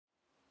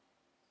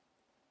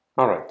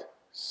Alright,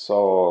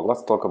 so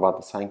let's talk about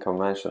the sign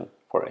convention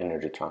for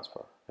energy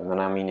transfer. And when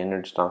I mean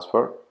energy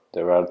transfer,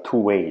 there are two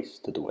ways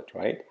to do it,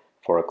 right?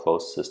 For a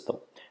closed system.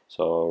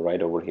 So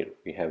right over here,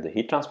 we have the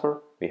heat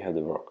transfer, we have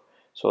the work.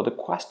 So the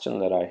question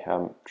that I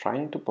am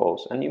trying to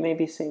pose, and you may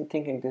be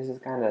thinking this is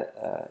kind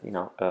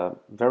of,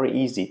 very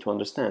easy to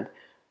understand.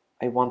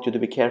 I want you to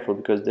be careful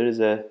because there is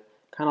a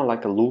kind of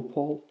like a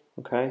loophole,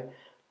 okay,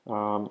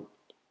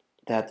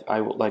 that I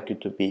would like you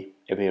to be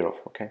aware of,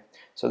 okay?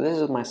 So this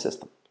is my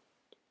system,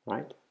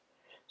 right?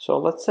 So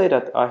let's say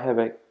that I have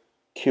a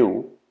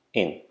Q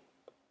in,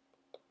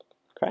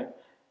 okay?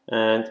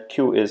 And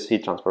Q is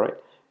heat transfer, right?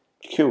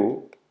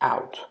 Q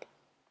out.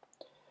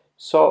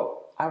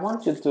 So I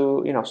want you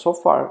to, so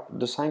far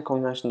the sign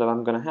convention that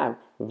I'm gonna have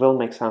will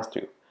make sense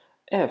to you.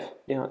 If,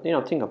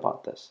 think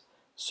about this.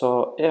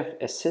 So if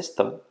a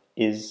system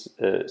is,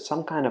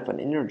 some kind of an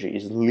energy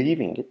is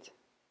leaving it,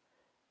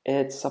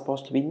 it's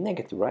supposed to be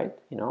negative, right?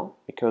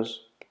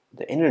 Because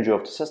the energy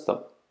of the system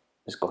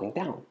is going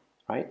down,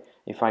 right?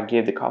 If I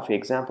gave the coffee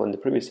example in the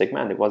previous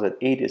segment, it was at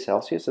 80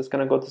 Celsius, it's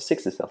going to go to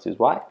 60 Celsius.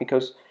 Why?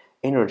 Because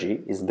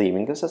energy is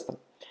leaving the system.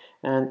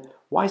 And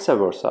vice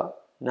versa.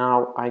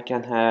 Now I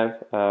can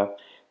have,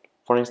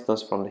 for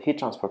instance, from the heat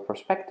transfer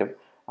perspective,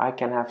 I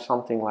can have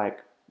something like,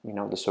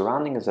 the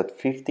surrounding is at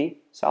 50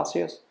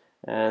 Celsius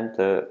and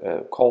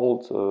the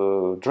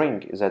cold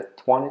drink is at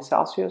 20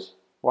 Celsius,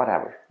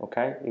 whatever,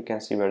 okay? You can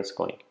see where it's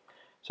going.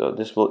 So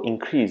this will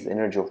increase the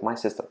energy of my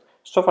system.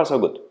 So far so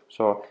good.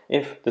 So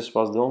if this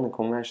was the only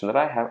convention that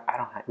I have, I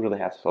don't really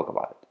have to talk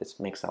about it. It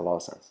makes a lot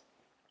of sense.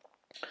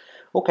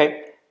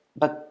 Okay,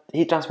 but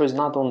heat transfer is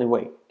not the only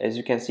way. As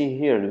you can see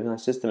here, the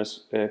system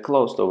is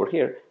closed over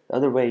here. The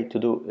other way to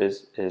do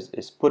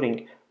is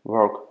putting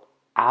work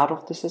out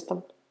of the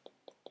system,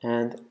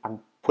 and I'm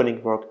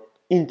putting work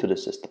into the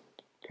system.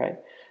 Okay,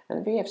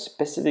 and we have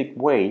specific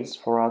ways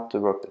for us to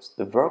work this.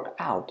 The work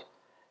out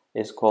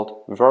is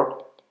called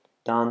work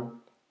done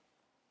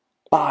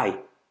by,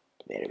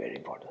 very, very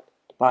important,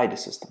 by the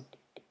system.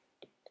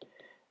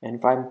 And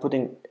if I'm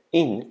putting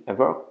in a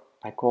work,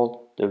 I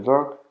call the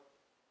work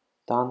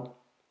done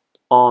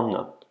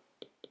on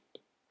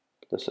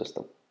the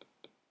system.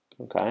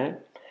 Okay?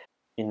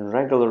 In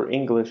regular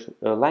English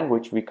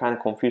language, we kind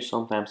of confuse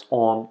sometimes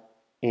on,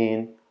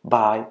 in,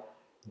 by.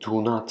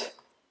 Do not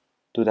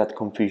do that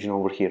confusion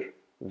over here.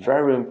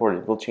 Very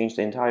important. It will change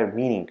the entire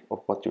meaning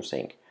of what you're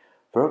saying.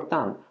 Work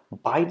done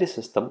by the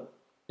system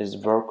is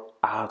work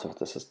out of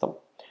the system.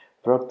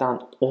 Work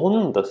done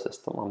on the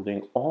system, I'm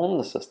doing on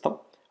the system,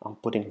 I'm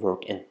putting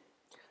work in.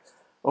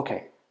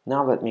 Okay,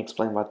 now let me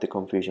explain what the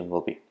confusion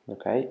will be,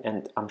 okay?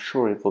 And I'm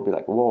sure it will be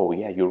like, whoa,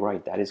 yeah, you're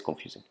right, that is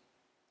confusing.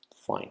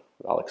 Fine,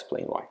 I'll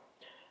explain why.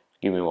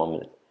 Give me 1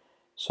 minute.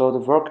 So the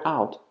work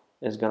out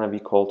is gonna be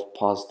called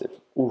positive.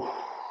 Oof,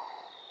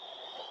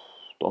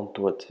 don't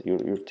do it.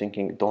 You're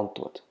thinking, don't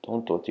do it,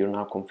 don't do it, you're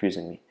now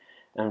confusing me.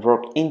 And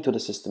work into the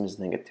system is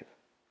negative.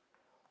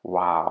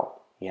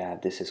 Wow, yeah,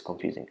 this is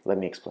confusing. Let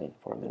me explain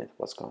for a minute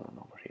what's going on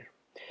over here.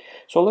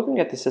 So looking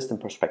at the system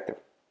perspective,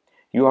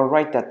 you are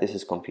right that this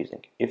is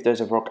confusing. If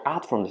there's a work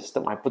out from the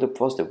system, I put a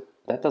positive.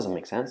 That doesn't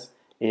make sense.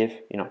 If,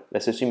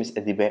 let's assume it's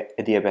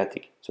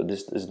adiabatic. So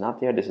this is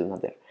not there, this is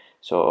not there.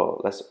 So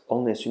let's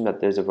only assume that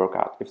there's a work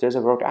out. If there's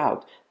a work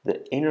out,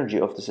 the energy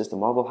of the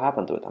system, what will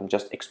happen to it? I'm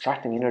just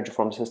extracting energy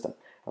from the system.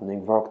 I'm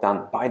doing work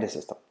done by the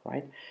system,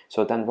 right?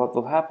 So then what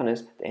will happen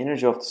is the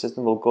energy of the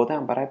system will go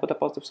down, but I put a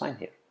positive sign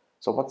here.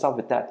 So what's up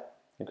with that?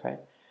 Okay.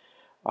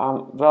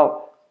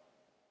 Well,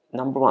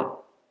 number one,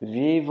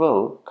 we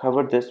will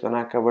cover this when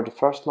I cover the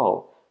first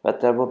law,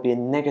 but there will be a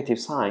negative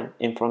sign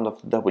in front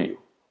of W.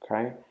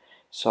 Okay.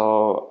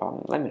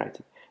 So let me write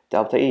it.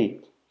 Delta E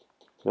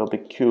will be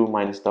Q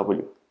minus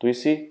W. Do you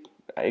see?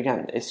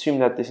 Again, assume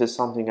that this is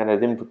something that I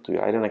didn't put to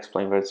you. I don't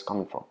explain where it's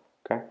coming from.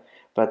 Okay.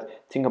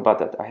 But think about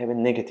that. I have a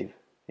negative.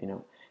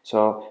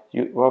 So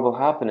what will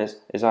happen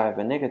is I have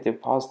a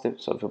negative, positive,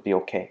 so it will be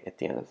okay at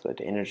the end of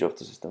the energy of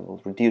the system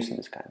will reduce in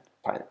this kind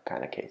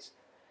of case.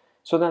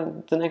 So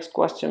then the next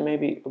question may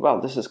be, well,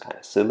 this is kind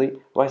of silly.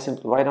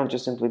 Why don't you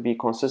simply be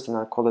consistent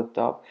and call it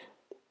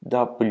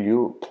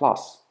W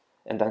plus,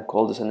 and then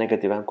call this a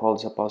negative and call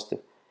this a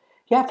positive?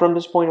 Yeah, from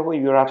this point of view,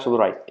 you're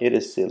absolutely right. It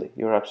is silly.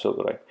 You're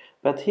absolutely right.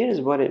 But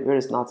here's where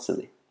it's not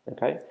silly.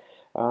 Okay,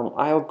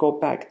 I'll go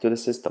back to the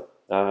system.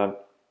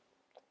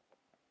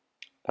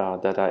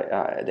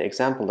 The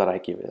example that I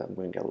give it, I'm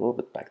going a little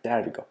bit back.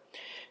 There we go.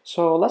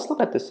 So let's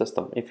look at this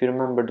system. If you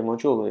remember the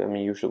module, I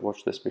mean, you should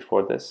watch this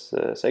before this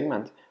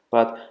segment.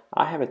 But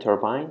I have a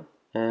turbine,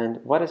 and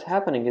what is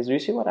happening is, you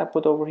see what I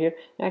put over here?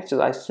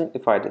 Actually, I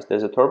simplified this.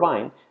 There's a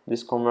turbine.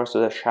 This converts to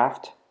the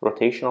shaft,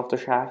 rotation of the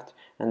shaft,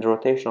 and the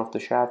rotation of the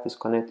shaft is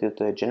connected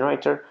to a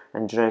generator,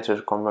 and generator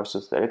converts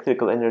to the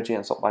electrical energy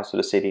and supplies to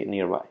the city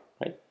nearby.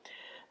 Right?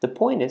 The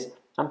point is,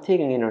 I'm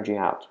taking energy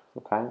out.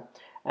 Okay.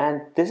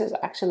 And this is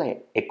actually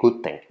a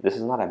good thing. This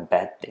is not a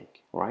bad thing,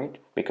 right?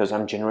 Because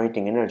I'm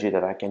generating energy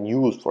that I can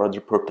use for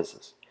other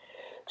purposes.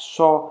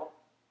 So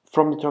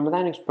from the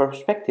thermodynamics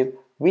perspective,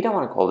 we don't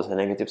want to call this a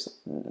negative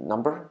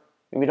number.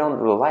 We don't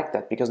really like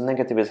that because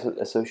negative is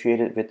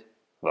associated with,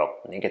 well,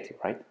 negative,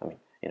 right? I mean,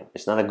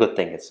 it's not a good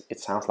thing. It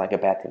sounds like a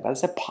bad thing, but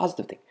it's a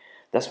positive thing.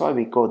 That's why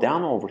we go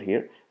down over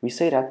here. We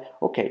say that,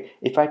 okay,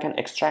 if I can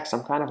extract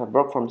some kind of a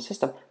work from the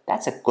system,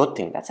 that's a good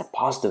thing. That's a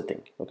positive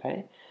thing,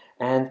 okay?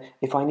 And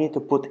if I need to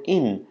put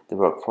in the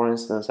work, for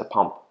instance, a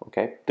pump,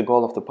 okay? The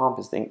goal of the pump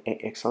is to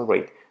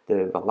accelerate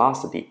the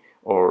velocity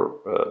or,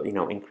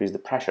 increase the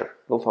pressure.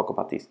 We'll talk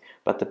about these.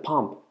 But the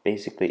pump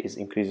basically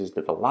increases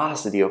the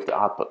velocity of the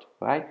output,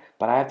 right?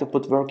 But I have to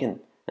put work in,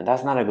 and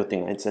that's not a good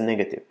thing. It's a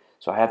negative.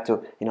 So I have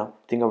to,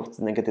 think of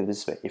the negative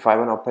this way. If I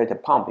want to operate a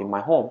pump in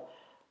my home,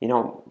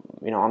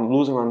 I'm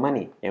losing my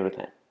money every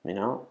time,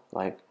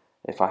 like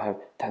if I have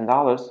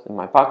 $10 in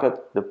my pocket,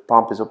 the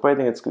pump is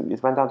operating, it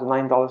went down to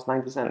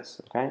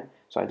 $9.90, okay?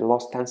 So I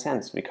lost 10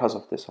 cents because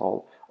of this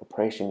whole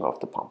operation of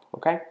the pump,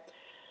 okay?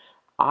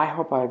 I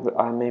hope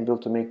I'm able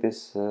to make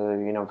this,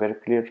 very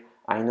clear.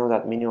 I know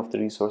that many of the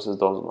resources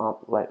do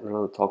not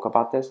really talk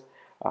about this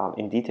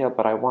in detail,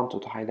 but I want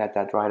to highlight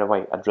that right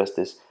away, address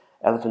this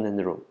elephant in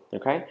the room,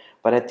 okay?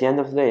 But at the end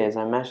of the day, as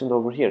I mentioned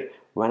over here,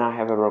 when I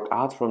have a work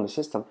out from the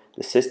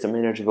system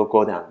energy will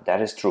go down. That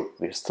is true.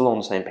 We're still on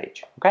the same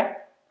page, okay?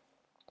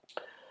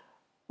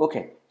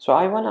 Okay, so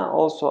I want to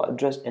also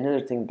address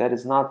another thing that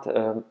is not,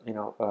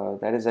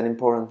 that is an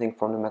important thing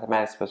from the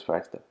mathematics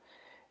perspective.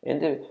 In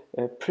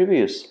the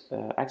previous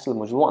Excel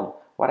module 1,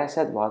 what I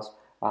said was,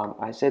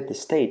 I said the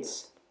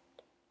states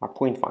are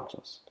point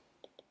functions,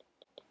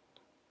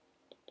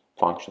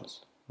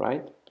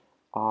 right?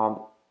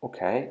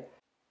 Okay,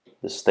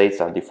 the states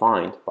are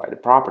defined by the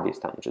properties.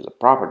 Temperature is a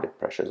property,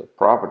 pressure is a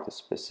property,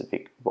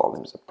 specific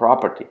volume is a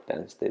property,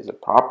 density is a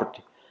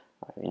property,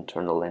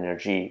 internal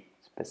energy,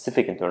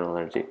 specific internal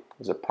energy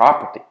is a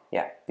property.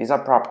 Yeah, these are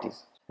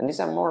properties. And these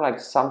are more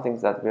like some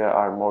things that we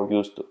are more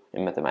used to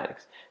in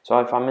mathematics. So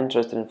if I'm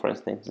interested in, for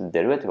instance, the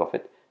derivative of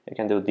it, I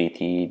can do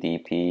dt,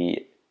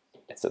 dp,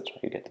 etc.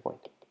 You get the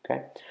point,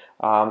 okay?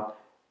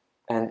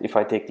 And if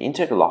I take the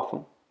integral of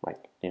them, like,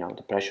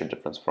 the pressure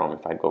difference from,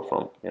 if I go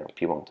from,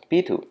 P1 to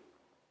P2,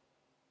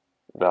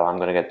 well, I'm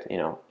going to get,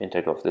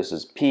 integral of this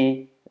is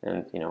P,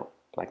 and,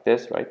 like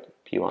this, right?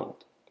 P1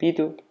 to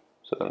P2,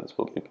 so then this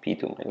will be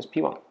P2 minus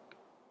P1.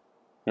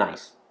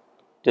 Nice.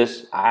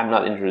 This, I'm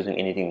not introducing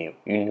anything new.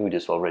 You knew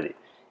this already.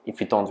 If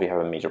you don't, we have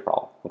a major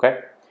problem, okay?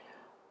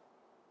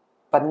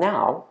 But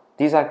now,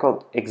 these are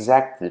called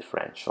exact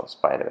differentials,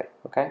 by the way,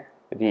 okay?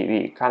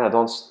 We kind of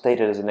don't state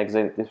it as an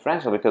exact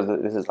differential because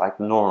this is like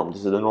norm.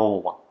 This is the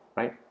normal one,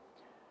 right?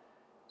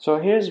 So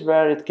here's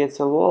where it gets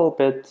a little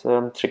bit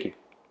tricky.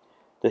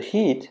 The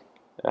heat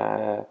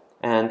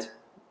and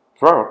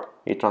work,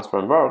 heat transfer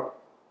and work,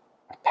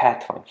 are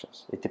path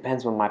functions. It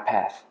depends on my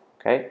path,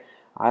 okay?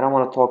 I don't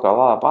want to talk a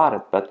lot about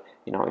it, but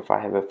if I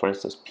have a, for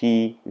instance,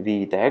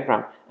 PV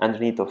diagram,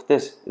 underneath of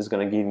this is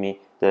going to give me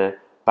the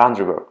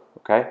boundary work,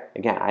 okay?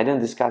 Again, I didn't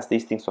discuss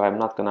these things, so I'm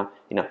not gonna,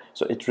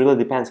 so it really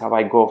depends how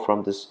I go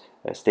from this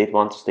state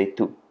 1 to state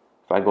 2.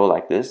 If I go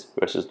like this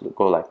versus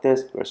go like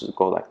this versus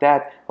go like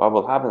that, what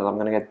will happen is I'm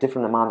going to get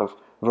different amount of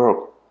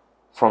work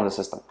from the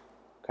system,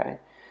 okay?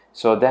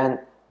 So then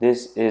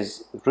this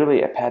is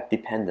really a path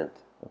dependent,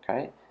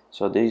 okay?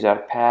 So these are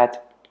path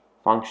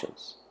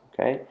functions,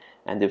 okay?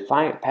 And the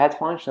path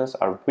functions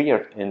are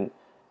weird in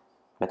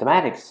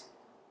mathematics,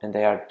 and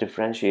they are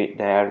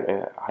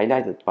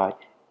highlighted by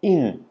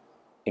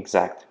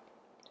inexact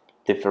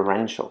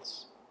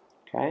differentials,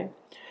 okay?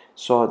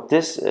 So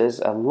this is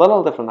a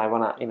little different. I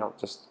want to,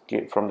 just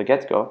get from the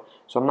get-go.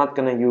 So I'm not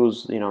going to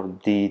use,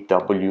 d,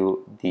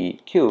 w,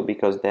 d, q,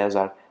 because those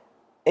are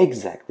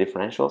exact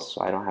differentials.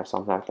 So I don't have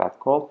something like that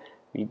called.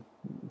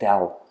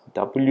 Del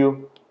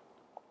w,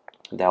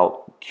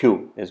 del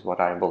q is what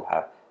I will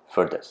have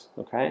for this,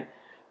 okay?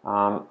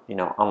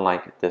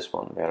 Unlike this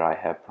one where I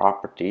have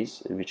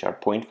properties which are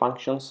point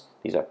functions,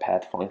 these are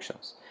path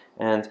functions.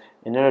 And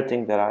another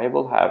thing that I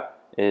will have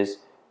is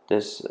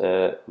this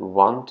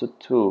 1 to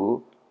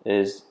 2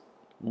 is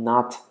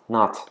not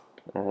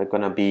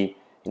going to be,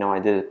 I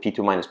did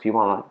P2 minus P1,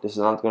 right? This is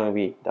not going to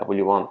be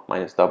W1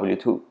 minus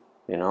W2,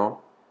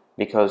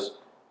 because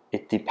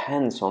it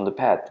depends on the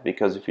path.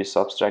 Because if you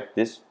subtract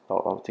this,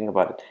 think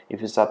about it, if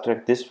you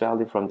subtract this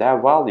value from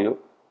that value,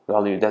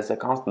 that's a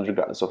constant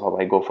regardless of how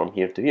I go from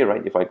here to here,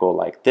 right? If I go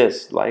like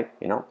this, like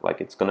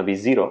it's going to be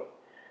 0,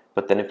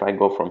 but then if I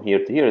go from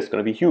here to here, it's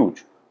going to be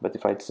huge. But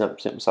if I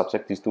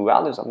subtract these two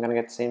values, I'm going to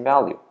get the same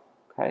value,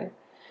 okay?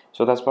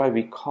 So that's why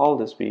we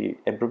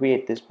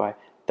abbreviate this by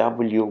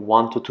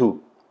W1 to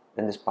 2.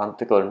 In this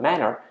particular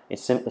manner, it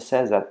simply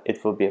says that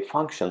it will be a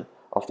function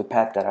of the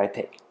path that I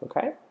take,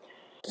 okay?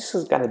 This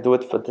is going to do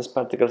it for this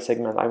particular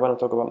segment. I want to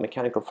talk about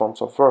mechanical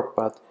forms of work,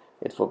 but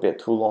it will be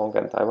too long,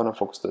 and I want to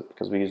focus on it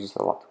because we use this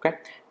a lot, okay?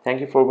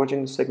 Thank you for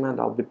watching this segment.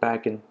 I'll be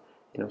back in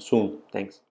soon. Thanks.